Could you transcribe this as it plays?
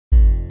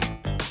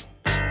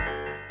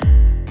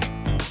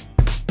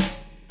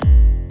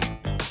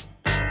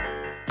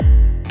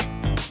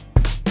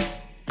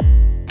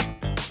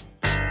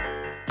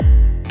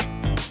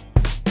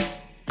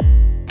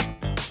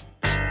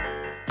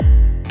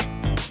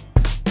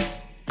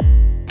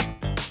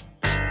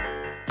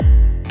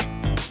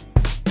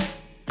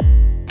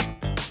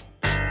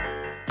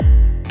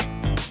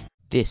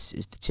This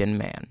is the Tin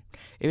Man.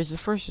 It was the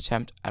first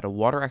attempt at a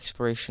water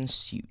exploration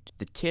suit.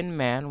 The Tin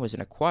Man was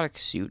an aquatic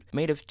suit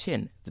made of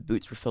tin. The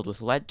boots were filled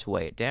with lead to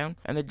weigh it down,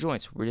 and the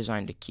joints were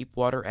designed to keep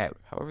water out.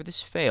 However,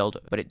 this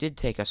failed, but it did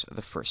take us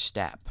the first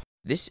step.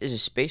 This is a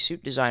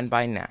spacesuit designed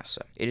by NASA.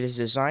 It is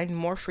designed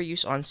more for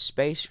use on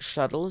space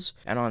shuttles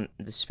and on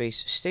the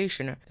space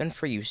station than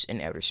for use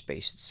in outer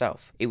space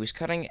itself. It was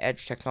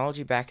cutting-edge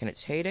technology back in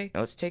its heyday.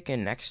 Now let's take a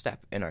next step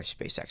in our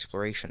space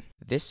exploration.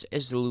 This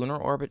is the Lunar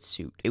Orbit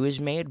suit. It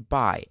was made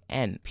by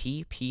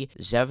NPP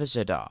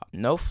Zvezda.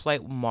 No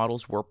flight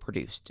models were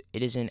produced.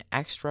 It is an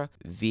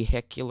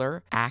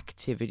extravehicular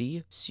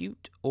activity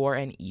suit or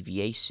an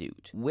EVA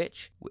suit,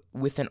 which,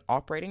 with an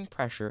operating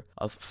pressure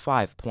of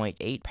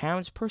 5.8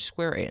 pounds per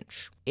square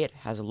inch, it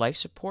has a life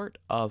support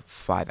of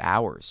 5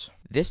 hours.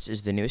 This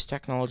is the newest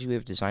technology we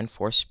have designed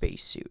for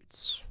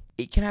spacesuits.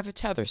 It can have a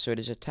tether, so it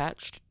is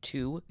attached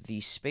to the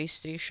space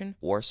station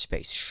or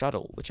space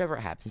shuttle, whichever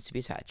it happens to be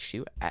attached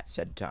to at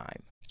said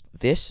time.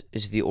 This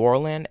is the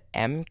Orlan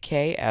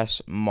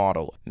MKS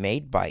model,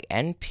 made by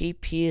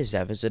NPP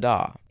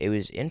Zvezda. It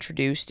was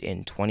introduced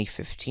in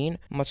 2015,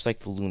 much like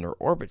the Lunar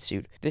Orbit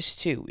suit. This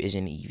too is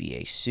an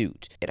EVA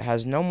suit. It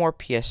has no more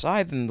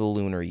PSI than the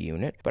lunar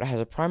unit, but it has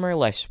a primary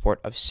life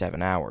support of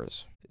 7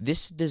 hours.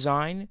 This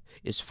design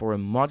is for a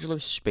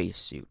modular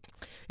spacesuit.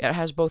 It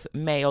has both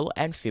male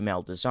and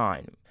female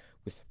design,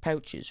 with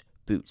pouches,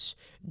 boots,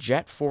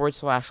 jet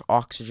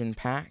forward/oxygen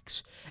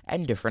packs,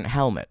 and different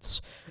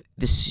helmets.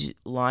 This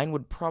line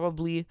would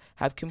probably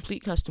have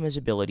complete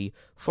customizability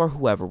for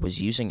whoever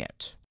was using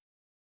it.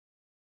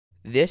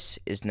 This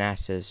is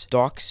NASA's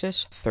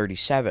DOXIS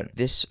 37.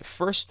 This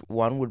first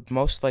one would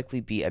most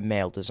likely be a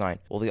male design,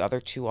 while the other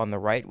two on the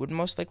right would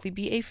most likely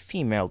be a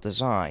female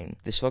design.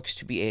 This looks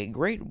to be a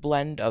great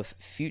blend of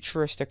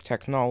futuristic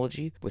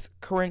technology with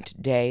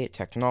current-day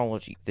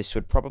technology. This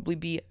would probably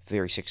be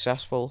very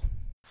successful.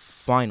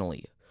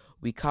 Finally,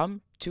 we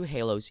come to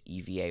Halo's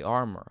EVA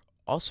armor,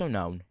 also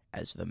known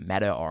as the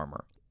Meta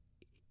armor.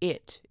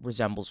 It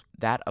resembles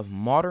that of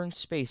modern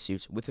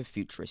spacesuits with a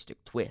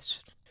futuristic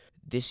twist.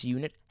 This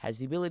unit has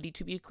the ability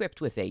to be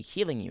equipped with a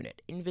healing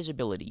unit,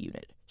 invisibility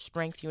unit,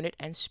 strength unit,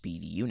 and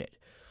speed unit.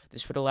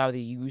 This would allow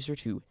the user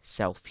to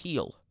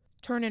self-heal,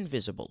 turn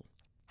invisible,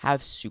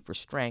 have super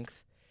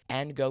strength,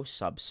 and go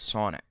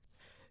subsonic.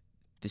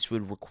 This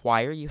would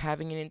require you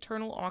having an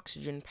internal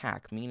oxygen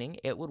pack, meaning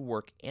it would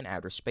work in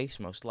outer space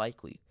most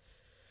likely.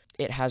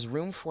 It has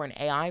room for an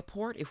AI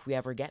port if we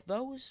ever get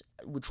those,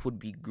 which would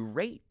be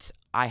great.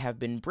 I have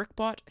been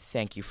BrickBot.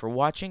 Thank you for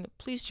watching.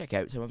 Please check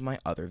out some of my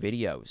other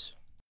videos.